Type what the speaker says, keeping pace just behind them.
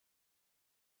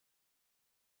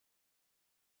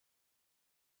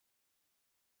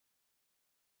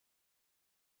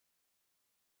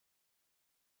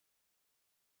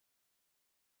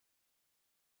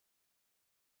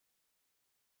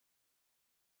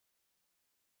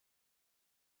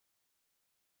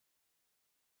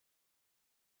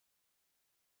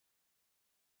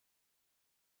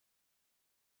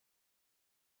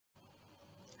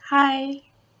Hi.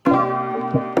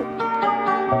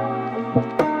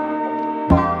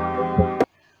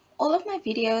 All of my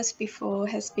videos before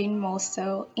has been more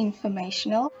so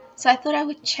informational, so I thought I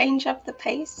would change up the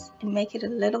pace and make it a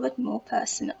little bit more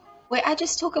personal, where I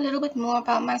just talk a little bit more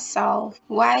about myself,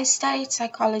 why I studied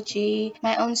psychology,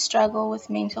 my own struggle with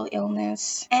mental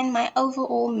illness, and my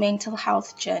overall mental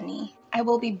health journey. I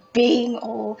will be being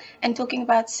all and talking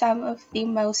about some of the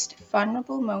most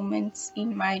vulnerable moments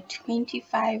in my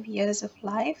 25 years of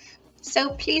life.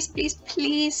 So please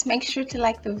make sure to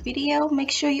like the video,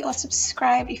 make sure you are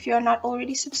subscribed if you are not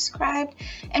already subscribed,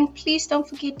 and please don't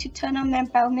forget to turn on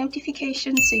that bell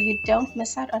notification so you don't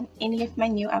miss out on any of my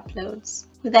new uploads.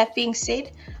 With that being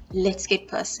said, let's get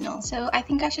personal. So I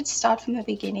think I should start from the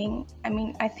beginning.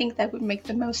 I think that would make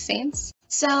the most sense.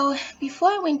 So before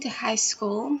I went to high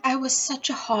school, I was such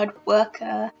a hard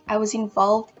worker. I was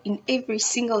involved in every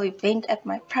single event at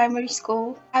my primary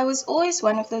school. I was always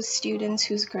one of those students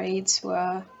whose grades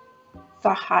were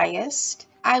the highest.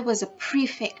 I was a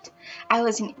prefect. I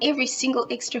was in every single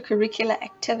extracurricular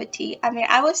activity.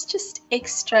 I was just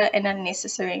extra and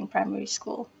unnecessary in primary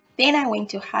school. Then I went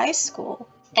to high school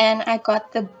and I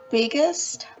got the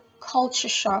biggest culture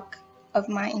shock of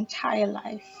my entire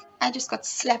life. I just got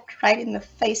slapped right in the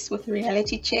face with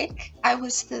reality check. I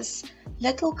was this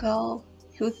little girl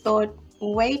who thought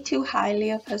way too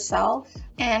highly of herself,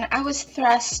 and I was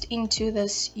thrust into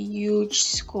this huge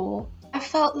school. I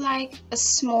felt like a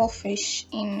small fish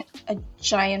in a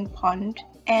giant pond,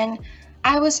 and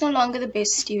I was no longer the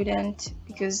best student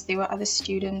because there were other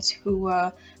students who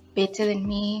were better than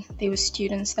me. There were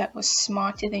students that were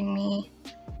smarter than me.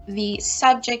 The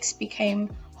subjects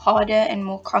became harder and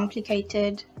more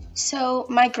complicated. So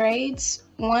my grades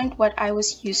weren't what I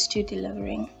was used to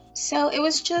delivering. So it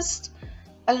was just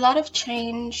a lot of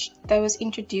change that was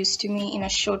introduced to me in a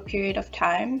short period of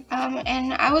time.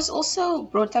 And I was also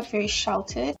brought up very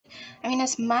sheltered.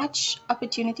 As much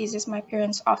opportunities as my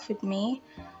parents offered me,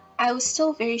 I was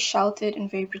still very sheltered and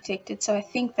very protected. So I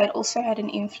think that also had an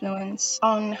influence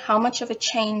on how much of a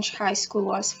change high school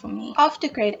was for me. After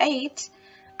grade 8,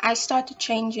 I started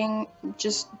changing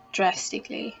just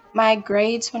drastically. My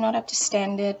grades were not up to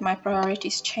standard, my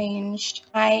priorities changed.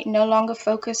 I no longer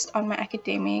focused on my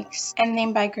academics. And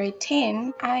then by grade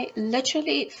 10, I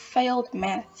literally failed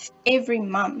maths every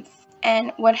month.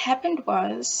 And what happened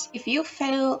was, if you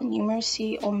fail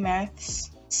numeracy or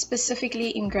maths, specifically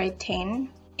in grade 10,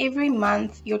 every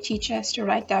month your teacher has to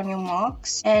write down your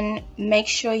marks and make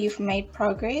sure you've made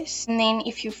progress. And then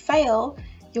if you fail,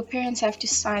 your parents have to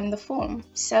sign the form.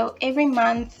 So every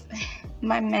month,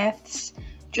 my maths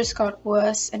just got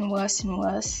worse and worse and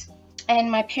worse. And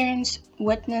my parents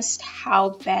witnessed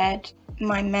how bad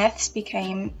my maths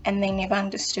became, and they never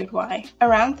understood why.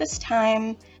 Around this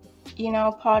time,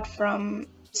 apart from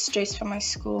stress from my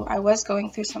school, I was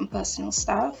going through some personal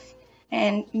stuff.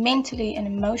 And mentally and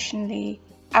emotionally,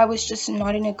 I was just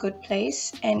not in a good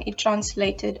place, and it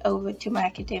translated over to my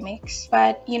academics.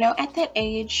 But, at that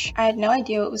age, I had no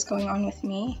idea what was going on with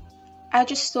me. I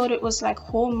just thought it was like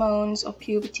hormones or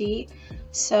puberty,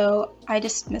 so I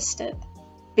dismissed it.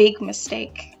 Big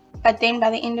mistake. But then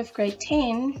by the end of grade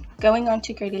 10, going on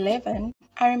to grade 11,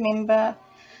 I remember,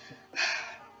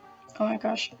 oh my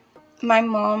gosh, my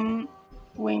mom,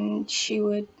 when she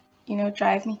would,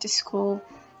 drive me to school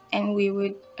and we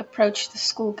would approach the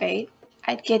school gate,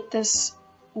 I'd get this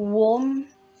warm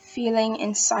feeling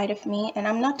inside of me. And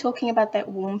I'm not talking about that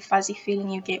warm fuzzy feeling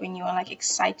you get when you are like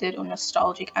excited or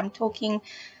nostalgic. I'm talking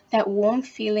that warm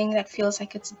feeling that feels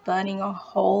like it's burning a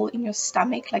hole in your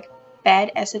stomach, like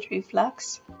bad acid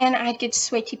reflux. And I'd get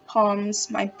sweaty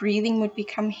palms, my breathing would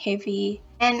become heavy.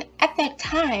 And at that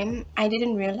time, I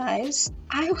didn't realize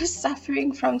I was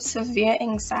suffering from severe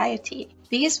anxiety.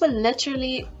 These were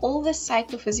literally all the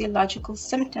psychophysiological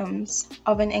symptoms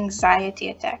of an anxiety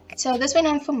attack. So this went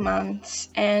on for months,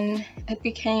 and it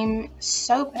became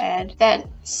so bad that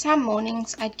some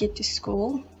mornings I'd get to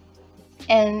school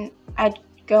and I'd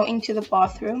go into the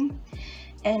bathroom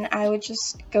and I would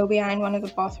just go behind one of the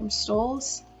bathroom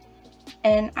stalls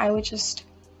and I would just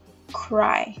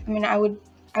cry. I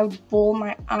would bawl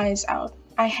my eyes out.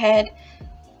 I had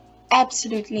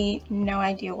absolutely no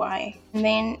idea why. And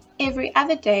then every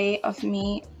other day of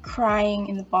me crying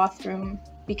in the bathroom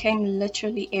became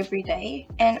literally every day.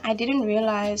 And I didn't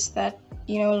realize that,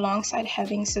 alongside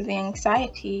having severe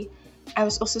anxiety, I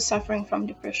was also suffering from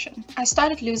depression. I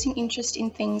started losing interest in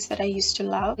things that I used to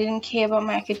love. I didn't care about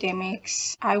my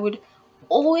academics. I would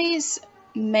always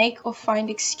make or find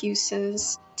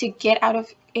excuses to get out of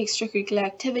extracurricular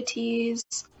activities,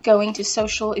 going to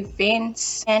social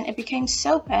events, and it became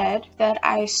so bad that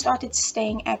I started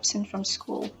staying absent from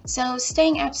school. So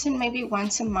staying absent maybe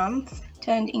once a month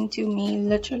turned into me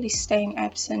literally staying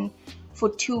absent for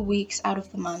 2 weeks out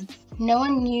of the month. No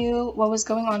one knew what was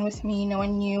going on with me. No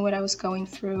one knew what I was going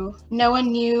through. No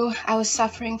one knew I was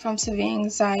suffering from severe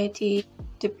anxiety,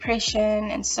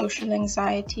 depression, and social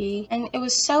anxiety. And it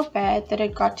was so bad that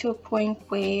it got to a point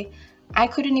where I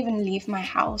couldn't even leave my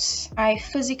house. I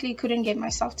physically couldn't get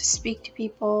myself to speak to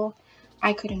people.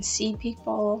 I couldn't see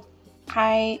people.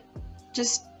 I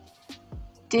just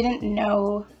didn't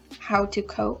know how to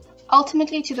cope.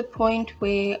 Ultimately, to the point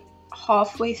where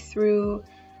halfway through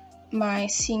my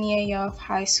senior year of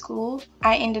high school,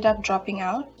 I ended up dropping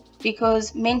out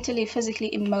because mentally,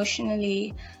 physically,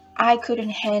 emotionally, I couldn't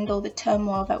handle the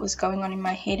turmoil that was going on in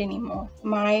my head anymore.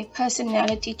 My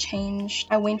personality changed.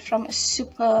 I went from a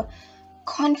super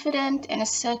confident and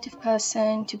assertive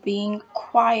person to being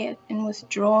quiet and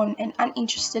withdrawn and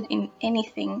uninterested in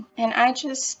anything. And I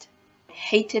just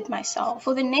hated myself.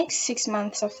 For the next 6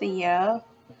 months of the year,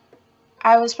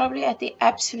 I was probably at the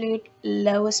absolute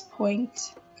lowest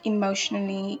point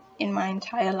emotionally in my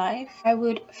entire life. I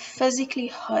would physically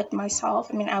hurt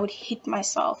myself. I would hit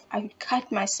myself. I would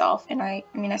cut myself, and I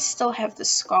still have the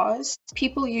scars.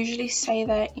 People usually say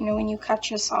that, when you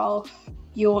cut yourself,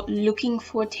 you're looking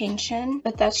for attention,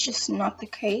 but that's just not the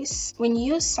case. When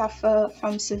you suffer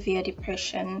from severe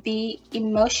depression, the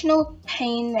emotional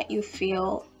pain that you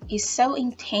feel is so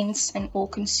intense and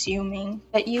all-consuming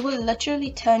that you will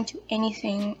literally turn to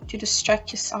anything to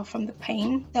distract yourself from the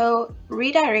pain. So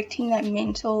redirecting that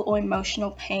mental or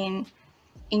emotional pain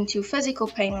into physical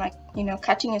pain, like,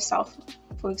 cutting yourself,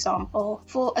 for example,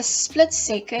 for a split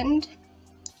second,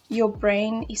 your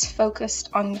brain is focused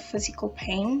on the physical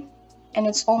pain, and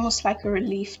it's almost like a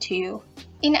relief to you.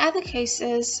 In other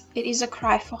cases, it is a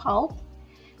cry for help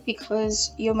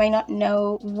because you may not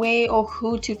know where or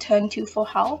who to turn to for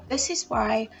help. This is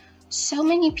why so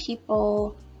many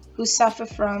people who suffer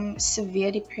from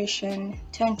severe depression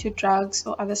turn to drugs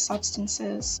or other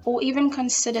substances, or even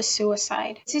consider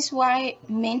suicide. This is why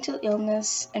mental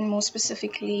illness, and more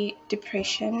specifically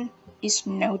depression, is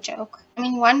no joke.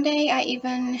 One day I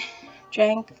even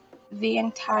drank the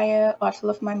entire bottle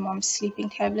of my mom's sleeping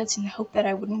tablets in the hope that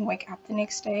I wouldn't wake up the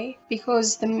next day,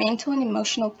 because the mental and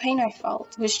emotional pain I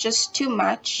felt was just too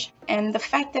much, and the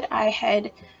fact that I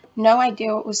had no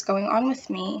idea what was going on with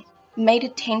me made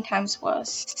it 10 times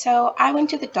worse. So I went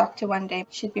to the doctor one day.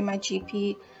 She'd been my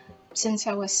GP since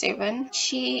I was 7.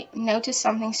 She noticed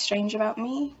something strange about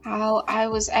me, how I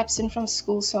was absent from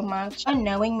school so much.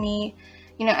 Knowing me,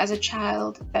 as a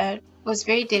child that was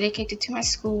very dedicated to my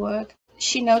schoolwork,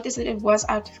 she noticed that it was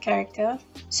out of character.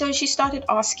 So she started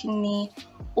asking me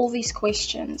all these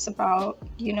questions about,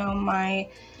 my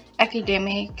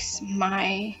academics,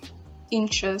 my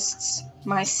interests,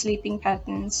 my sleeping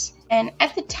patterns. And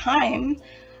at the time,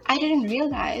 I didn't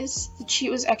realize that she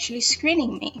was actually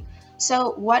screening me.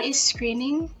 So what is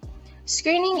screening?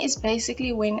 Screening is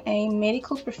basically when a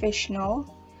medical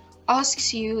professional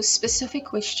asks you specific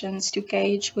questions to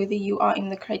gauge whether you are in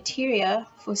the criteria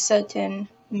for certain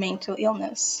mental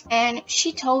illness. And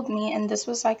she told me, and this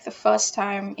was like the first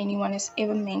time anyone has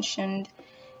ever mentioned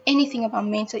anything about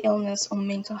mental illness or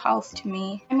mental health to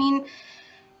me.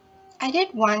 I did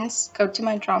once go to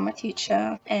my drama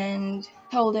teacher and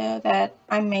told her that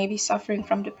I may be suffering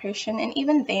from depression, and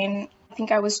even then I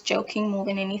think I was joking more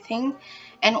than anything,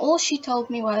 and all she told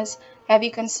me was, have you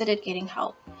considered getting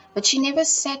help? But she never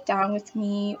sat down with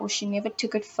me, or she never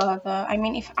took it further.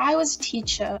 If I was a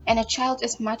teacher and a child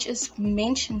as much as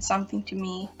mentioned something to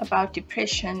me about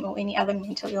depression or any other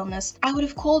mental illness, I would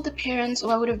have called the parents,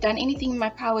 or I would have done anything in my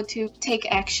power to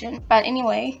take action. But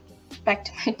anyway, back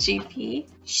to my GP.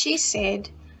 She said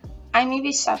I may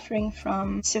be suffering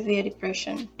from severe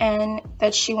depression, and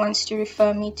that she wants to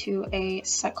refer me to a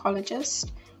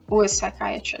psychologist or a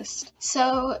psychiatrist.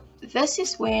 So this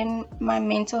is when my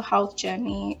mental health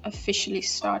journey officially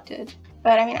started.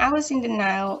 But I was in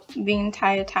denial the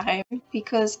entire time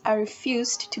because I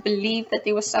refused to believe that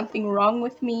there was something wrong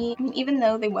with me. Even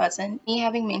though there wasn't. Me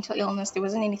having mental illness, there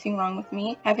wasn't anything wrong with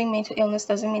me. Having mental illness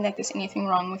doesn't mean that there's anything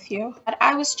wrong with you. But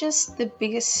I was just the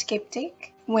biggest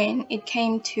skeptic when it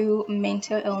came to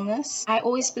mental illness. I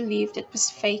always believed it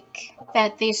was fake,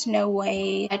 that there's no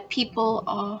way, that people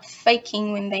are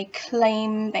faking when they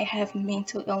claim they have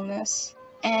mental illness.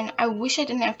 And I wish I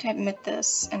didn't have to admit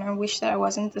this, and I wish that I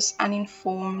wasn't this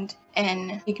uninformed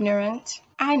and ignorant.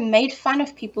 I made fun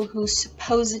of people who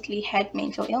supposedly had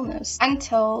mental illness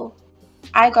until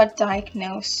I got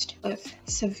diagnosed with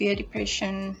severe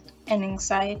depression and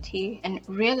anxiety and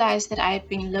realized that I had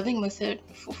been living with it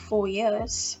for 4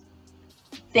 years,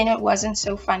 then it wasn't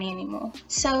so funny anymore.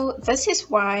 So this is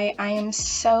why I am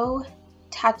so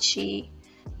touchy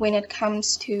when it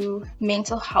comes to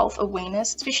mental health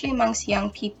awareness, especially amongst young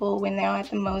people when they are at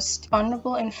the most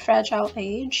vulnerable and fragile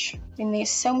age, when there's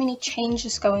so many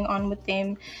changes going on with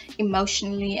them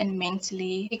emotionally and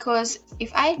mentally. Because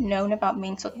if I had known about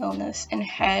mental illness and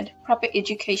had proper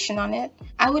education on it,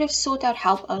 I would have sought out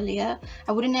help earlier.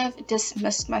 I wouldn't have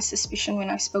dismissed my suspicion when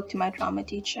I spoke to my drama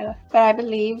teacher. But I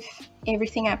believe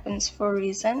everything happens for a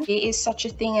reason. There is such a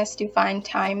thing as divine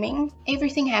timing.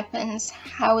 Everything happens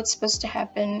how it's supposed to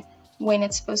happen, when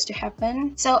it's supposed to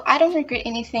happen. So I don't regret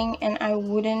anything and I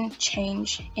wouldn't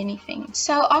change anything.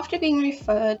 So after being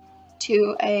referred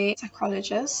to a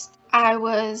psychologist, I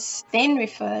was then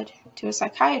referred to a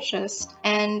psychiatrist,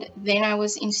 and then I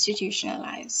was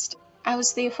institutionalized. I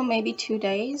was there for maybe 2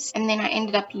 days and then I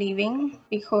ended up leaving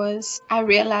because I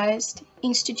realized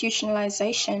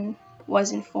institutionalization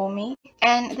wasn't for me.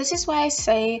 And this is why I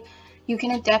say you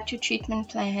can adapt your treatment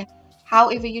plan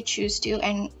however you choose to,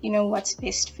 and you know what's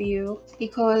best for you,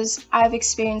 because I've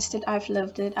experienced it, I've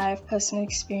lived it, I have personal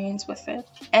experience with it.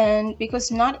 And because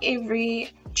not every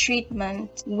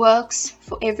treatment works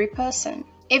for every person.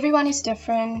 Everyone is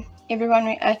different, everyone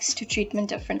reacts to treatment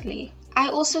differently. I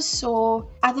also saw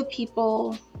other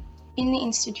people in the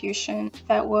institution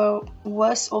that were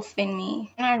worse off than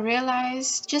me, and I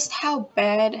realized just how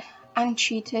bad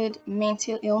untreated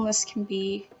mental illness can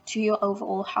be to your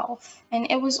overall health.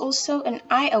 And it was also an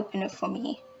eye-opener for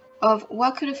me of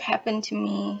what could have happened to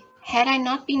me had I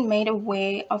not been made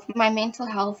aware of my mental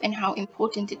health and how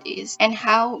important it is and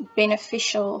how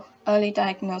beneficial early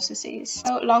diagnosis is.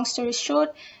 So long story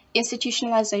short,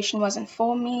 institutionalization wasn't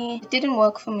for me. It didn't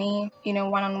work for me.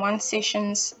 One-on-one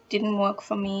sessions didn't work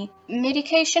for me.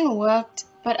 Medication worked,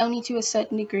 but only to a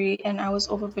certain degree, and I was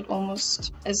off of it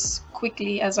almost as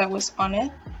quickly as I was on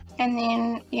it. And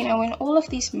then, when all of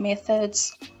these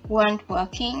methods weren't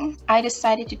working, I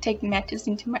decided to take matters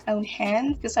into my own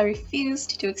hands because I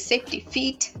refused to accept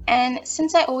defeat. And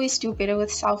since I always do better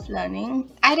with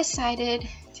self-learning, I decided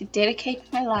to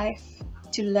dedicate my life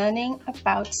to learning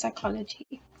about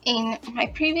psychology. In my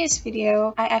previous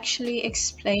video, I actually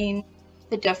explained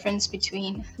the difference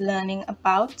between learning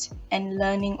about and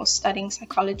learning or studying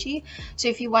psychology. So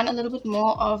if you want a little bit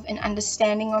more of an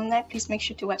understanding on that, please make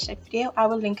sure to watch that video. I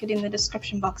will link it in the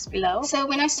description box below. So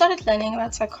when I started learning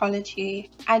about psychology,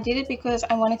 I did it because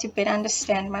I wanted to better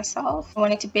understand myself. I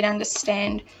wanted to better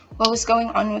understand what was going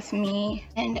on with me.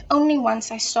 And only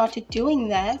once I started doing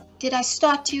that did I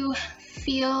start to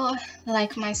feel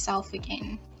like myself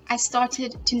again. I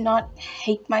started to not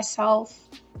hate myself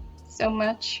so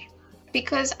much,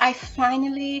 because I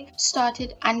finally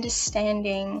started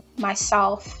understanding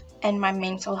myself and my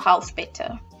mental health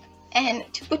better.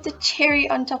 And to put the cherry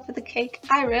on top of the cake,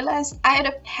 I realized I had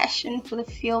a passion for the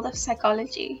field of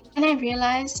psychology. And I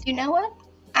realized, you know what?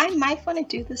 I might want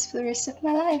to do this for the rest of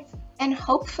my life and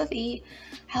hopefully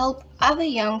help other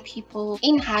young people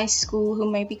in high school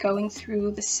who may be going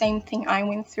through the same thing I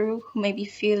went through, who may be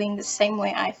feeling the same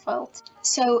way I felt,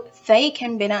 so they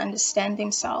can better understand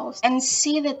themselves and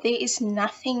see that there is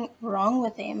nothing wrong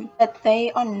with them, that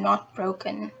they are not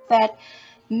broken, that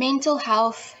mental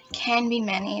health can be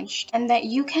managed, and that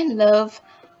you can live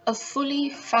a fully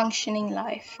functioning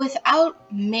life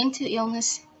without mental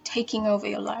illness taking over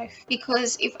your life.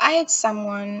 Because if I had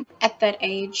someone at that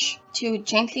age to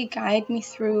gently guide me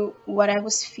through what I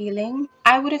was feeling,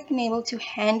 I would have been able to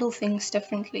handle things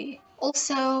differently.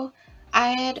 Also, I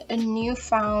had a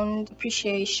newfound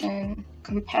appreciation,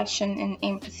 compassion, and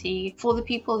empathy for the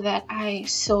people that I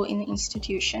saw in the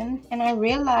institution, and I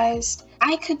realized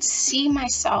I could see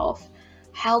myself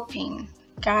helping,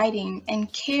 guiding,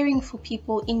 and caring for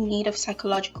people in need of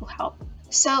psychological help.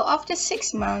 So after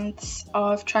 6 months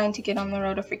of trying to get on the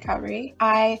road of recovery,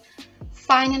 I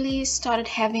finally started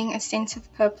having a sense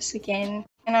of purpose again.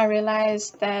 And I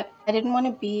realized that I didn't want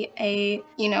to be a,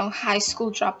 high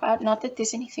school dropout. Not that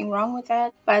there's anything wrong with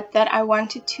that, but that I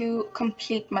wanted to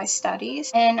complete my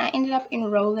studies. And I ended up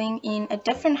enrolling in a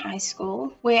different high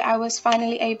school where I was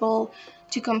finally able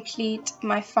to complete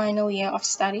my final year of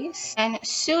studies. And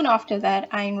soon after that,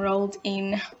 I enrolled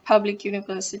in public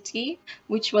university,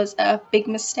 which was a big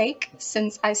mistake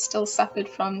since I still suffered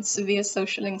from severe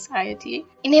social anxiety.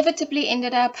 Inevitably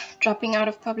ended up dropping out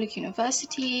of public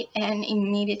university and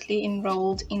immediately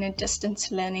enrolled in a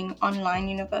distance learning online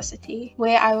university,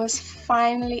 where I was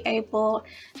finally able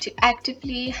to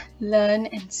actively learn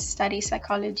and study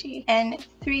psychology. And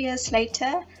 3 years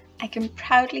later, I can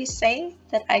proudly say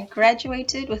that I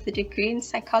graduated with a degree in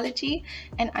psychology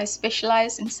and I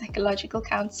specialize in psychological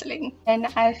counseling. And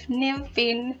I've never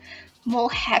been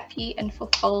more happy and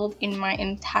fulfilled in my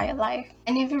entire life.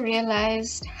 I never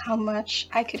realized how much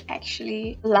I could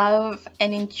actually love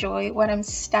and enjoy what I'm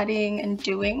studying and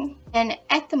doing. And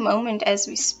at the moment as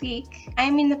we speak,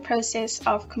 I'm in the process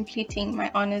of completing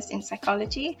my honors in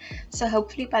psychology. So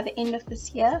hopefully by the end of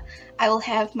this year, I will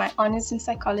have my honors in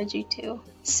psychology too.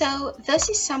 So this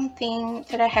is something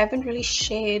that I haven't really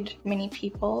shared with many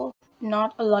people.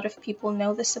 Not a lot of people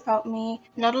know this about me.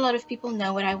 Not a lot of people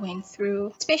know what I went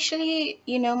through, especially,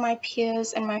 my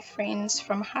peers and my friends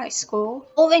from high school.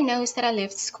 All they know is that I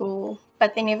left school,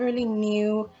 but they never really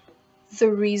knew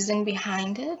the reason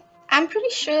behind it. I'm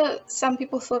pretty sure some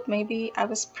people thought maybe I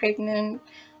was pregnant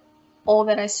or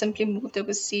that I simply moved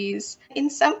overseas.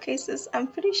 In some cases, I'm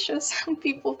pretty sure some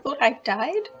people thought I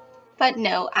died. But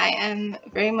no, I am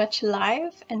very much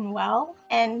alive and well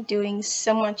and doing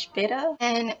so much better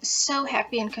and so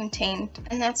happy and content.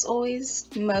 And that's always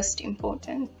most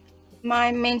important.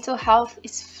 My mental health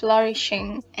is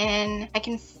flourishing and I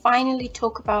can finally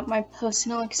talk about my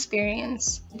personal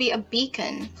experience, be a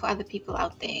beacon for other people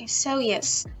out there. So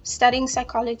yes, studying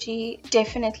psychology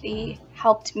definitely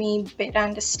helped me better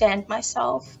understand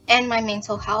myself and my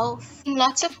mental health in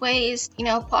lots of ways,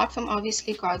 apart from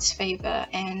obviously God's favor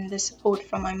and the support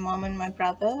from my mom and my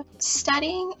brother.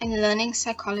 Studying and learning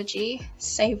psychology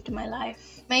saved my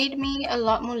life, made me a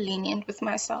lot more lenient with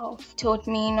myself, taught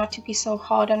me not to be so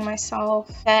hard on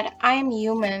myself, that I am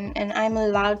human and I'm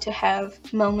allowed to have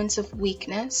moments of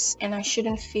weakness and I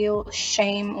shouldn't feel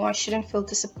shame or I shouldn't feel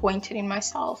disappointed in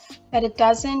myself, that it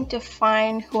doesn't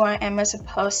define who I am as a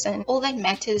person. All that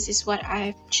matters is what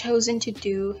I've chosen to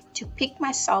do to pick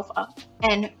myself up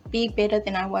and be better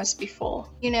than I was before.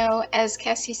 As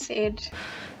Cassie said,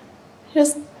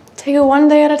 just take it one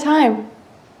day at a time.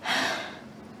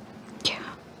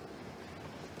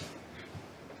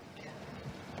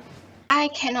 I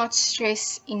cannot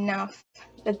stress enough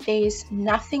that there is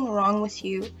nothing wrong with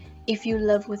you if you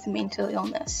live with mental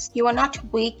illness. You are not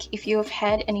weak if you have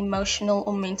had an emotional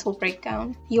or mental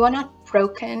breakdown. You are not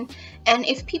broken, and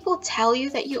if people tell you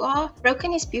that you are,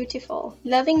 broken is beautiful.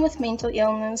 Living with mental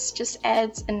illness just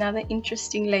adds another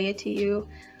interesting layer to you,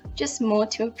 just more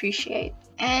to appreciate.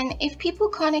 And if people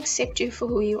can't accept you for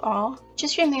who you are,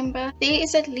 just remember there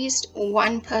is at least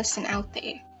one person out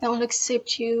there that will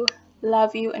accept you,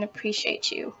 love you, and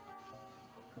appreciate you.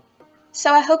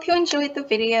 So I hope you enjoyed the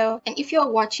video, and if you are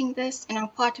watching this and are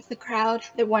part of the crowd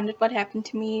that wondered what happened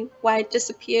to me, why it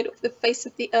disappeared off the face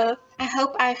of the earth, I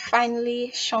hope I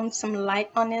finally shone some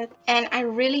light on it. And I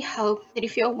really hope that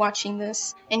if you're watching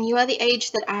this and you are the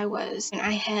age that I was when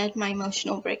I had my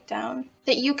emotional breakdown,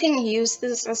 that you can use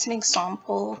this as an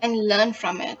example and learn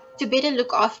from it to better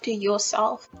look after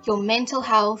yourself, your mental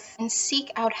health, and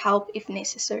seek out help if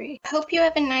necessary. I hope you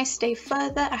have a nice day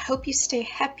further. I hope you stay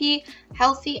happy,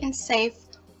 healthy, and safe.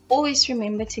 Always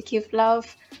remember to give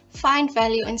love, find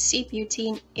value, and see beauty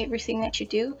in everything that you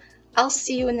do. I'll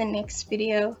see you in the next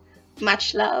video.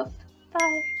 Much love.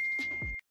 Bye.